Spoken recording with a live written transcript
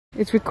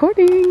It's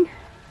recording.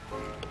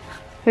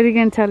 What are you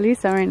gonna tell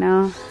Lisa right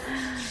now?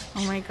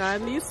 Oh my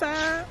god,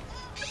 Lisa.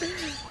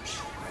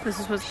 This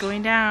is what's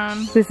going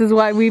down. This is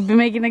why we've been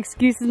making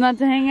excuses not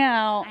to hang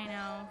out. I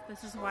know.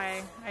 This is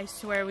why. I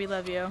swear we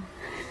love you.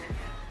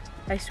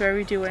 I swear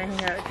we do want to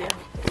hang out with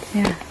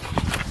you.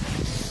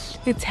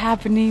 Yeah. It's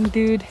happening,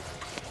 dude.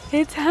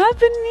 It's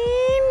happening.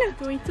 We're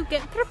going to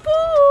get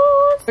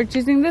proposed. We're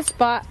choosing this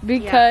spot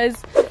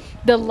because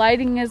the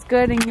lighting is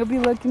good and you'll be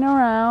looking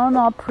around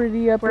all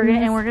pretty up. We're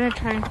gonna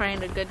try and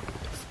find a good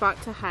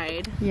spot to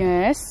hide.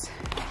 Yes.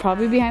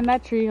 Probably behind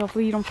that tree.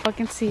 Hopefully you don't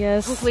fucking see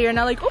us. Hopefully you're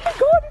not like, oh my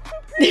god, it's so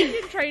pretty,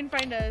 and try and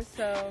find us.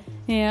 So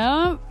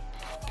yeah.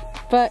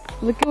 But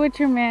look at what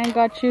your man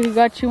got you. He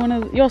got you one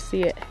of the, you'll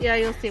see it. yeah,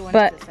 you'll see when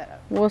But it's set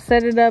up. we'll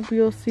set it up.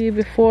 You'll see it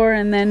before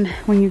and then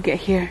when you get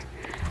here.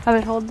 I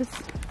would hold this.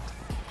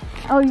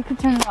 Oh, you can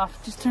turn it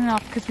off. Just turn it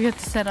off because we have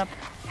to set up.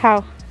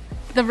 How?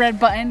 The red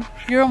button.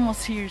 You're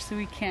almost here, so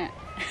we can't.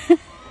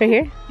 Right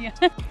here? Yeah.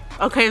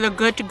 Okay, they're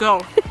good to go.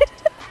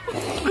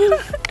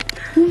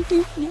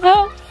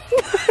 No.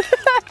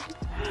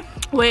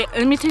 Wait,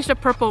 let me taste the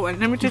purple one.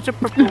 Let me taste the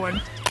purple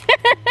one.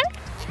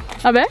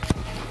 I bet.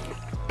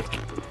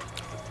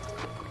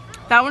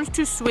 That one's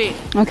too sweet.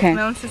 Okay.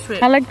 That one's too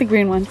sweet. I like the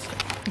green ones.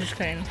 Just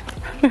kidding.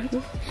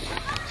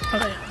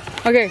 Okay.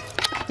 Okay.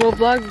 We'll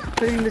vlog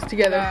putting this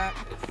together.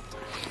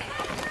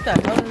 What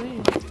the hell are these?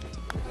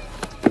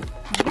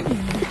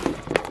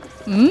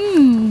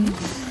 Mmm.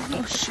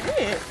 Oh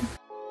shit.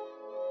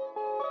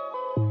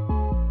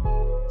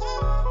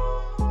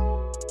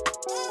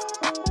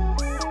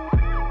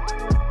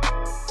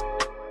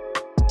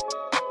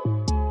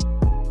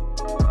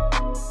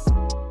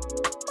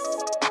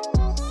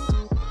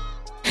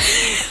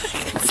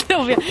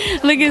 Silvia,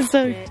 look at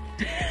Silvia.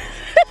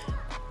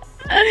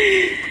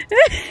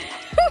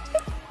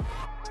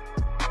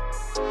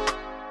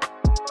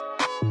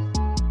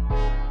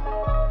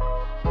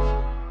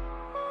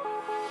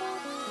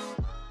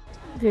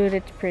 Dude,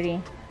 it's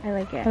pretty. I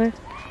like it. Okay.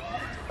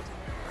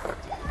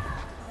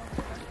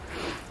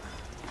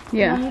 You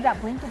Yeah. don't need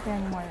that blanket there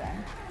anymore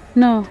then.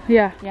 No,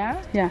 yeah.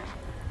 Yeah? Yeah.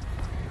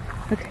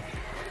 Okay.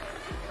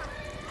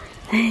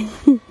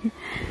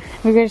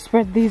 We're gonna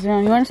spread these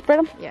around. You wanna spread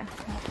them? Yeah.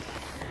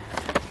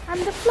 I'm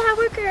the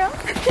flower girl.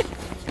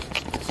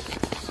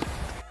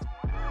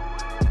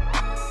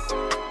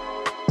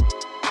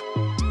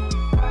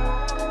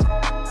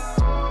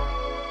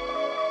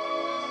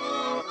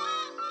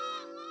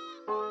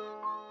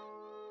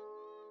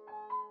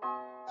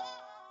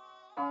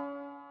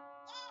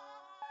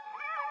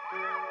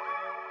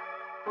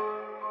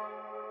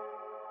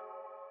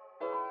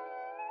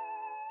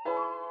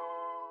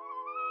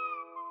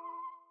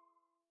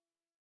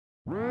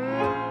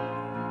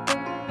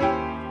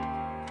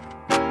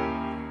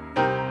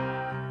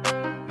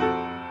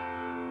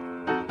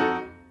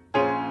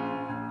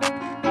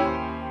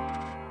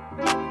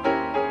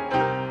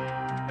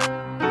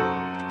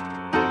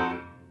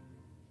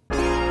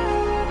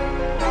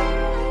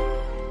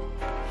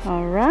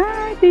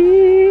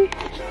 Alrighty.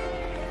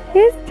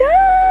 It's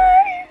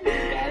time.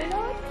 Got it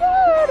all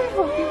done. I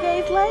hope you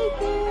guys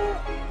like it.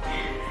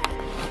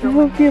 I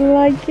hope you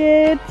like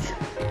it.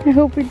 I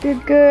hope we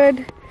did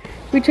good.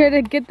 We tried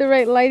to get the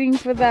right lighting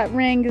for that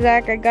ring.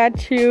 Zach, I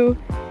got you.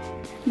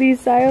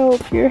 Lisa, I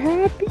hope you're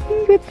happy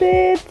with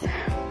it.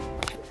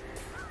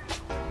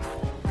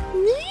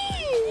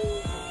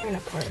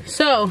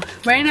 So,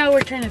 right now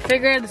we're trying to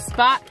figure out the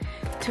spot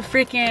to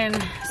freaking,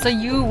 so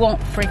you won't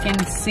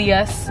freaking see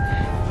us.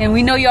 And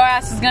we know your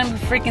ass is gonna be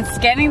freaking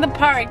scanning the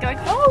park. Like,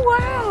 oh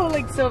wow,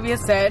 like Silvia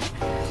said.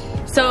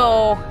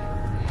 So,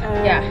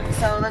 yeah.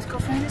 So let's go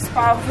find a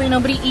spot. Hopefully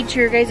nobody eats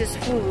your guys'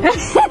 food.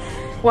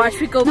 Watch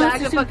we go back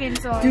to fucking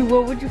song. Dude,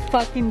 what would you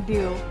fucking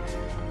do?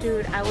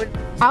 Dude, I would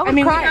I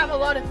mean, cry. we have a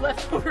lot of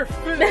leftover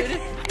food.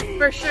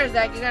 For sure,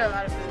 Zach, you got a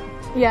lot of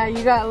food. Yeah,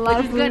 you got a lot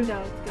of Which food. is good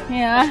though, it's good.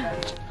 Yeah.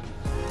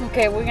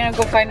 Okay, we're gonna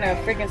go find a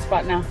freaking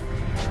spot now.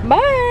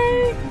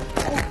 Bye.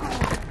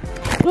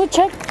 Go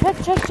check.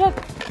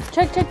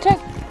 Check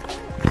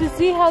to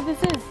see how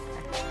this is.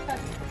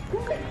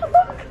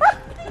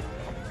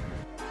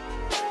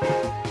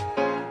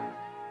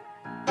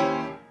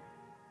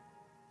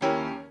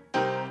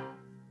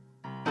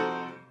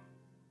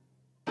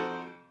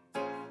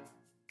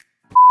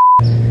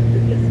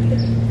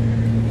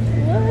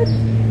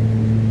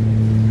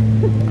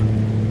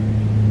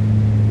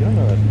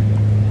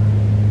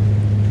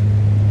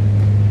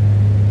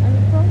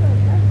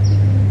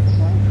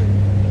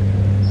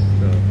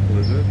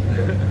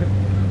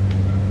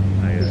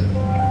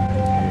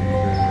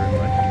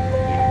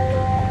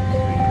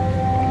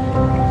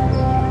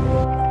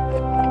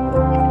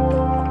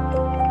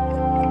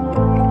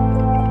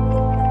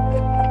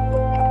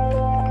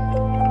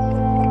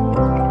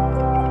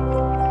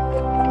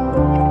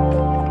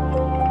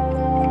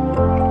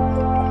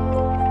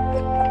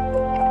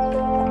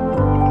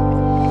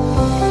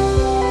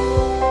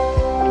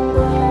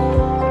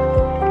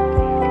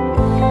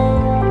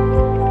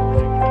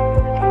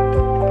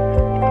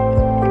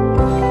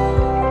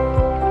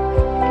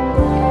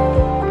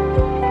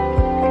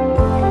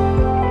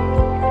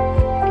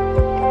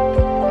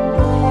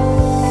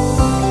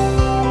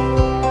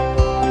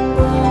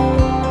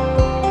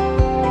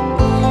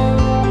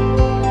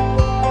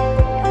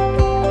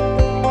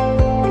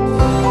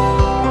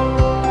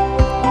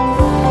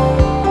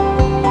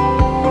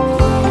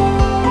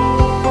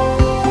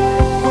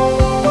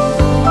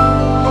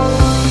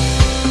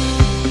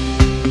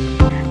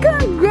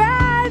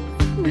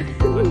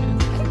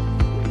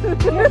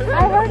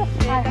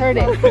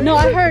 No,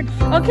 I heard,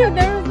 okay,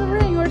 there was a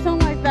ring or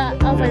something like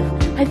that. I was like,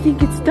 I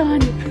think it's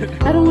done.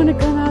 I don't want to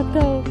come out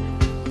though.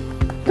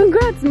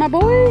 Congrats, my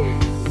boy.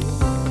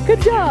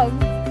 Good job.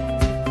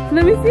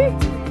 Let me see.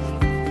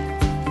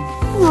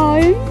 Aw.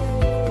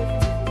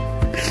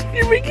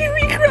 You're making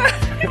me cry.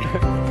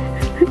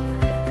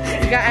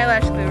 You got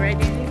eyelash glue, right,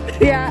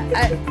 Danny? Yeah,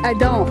 I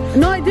don't.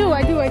 No, I do. Wow,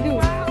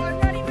 I'm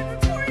not even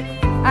recording.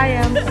 I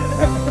am.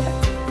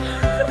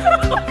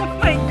 Oh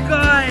my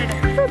god.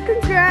 So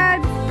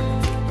congrats.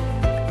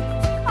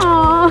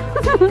 Aww.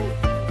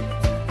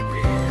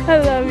 I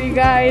love you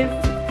guys.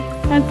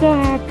 I'm so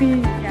happy.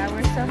 Yeah,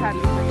 we're so happy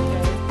for you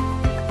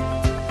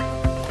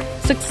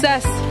guys.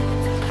 Success.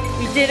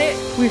 We did it.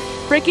 We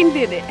freaking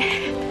did it.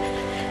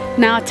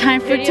 Now time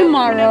for Video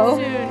tomorrow.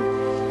 coming up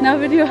soon. Now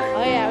video.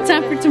 Oh yeah.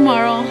 Time for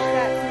tomorrow.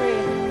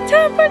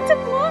 Time for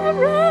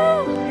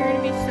tomorrow. You're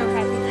gonna be so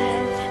happy for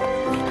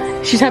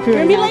us. She's happy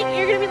right now.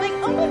 You're gonna be like,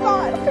 oh my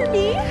god, for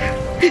me.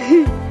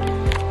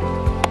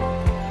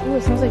 Ooh,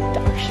 it smells like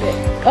dog shit.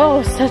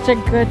 Oh, such a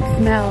good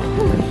smell.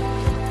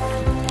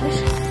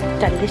 Delicious.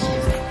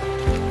 Delicious.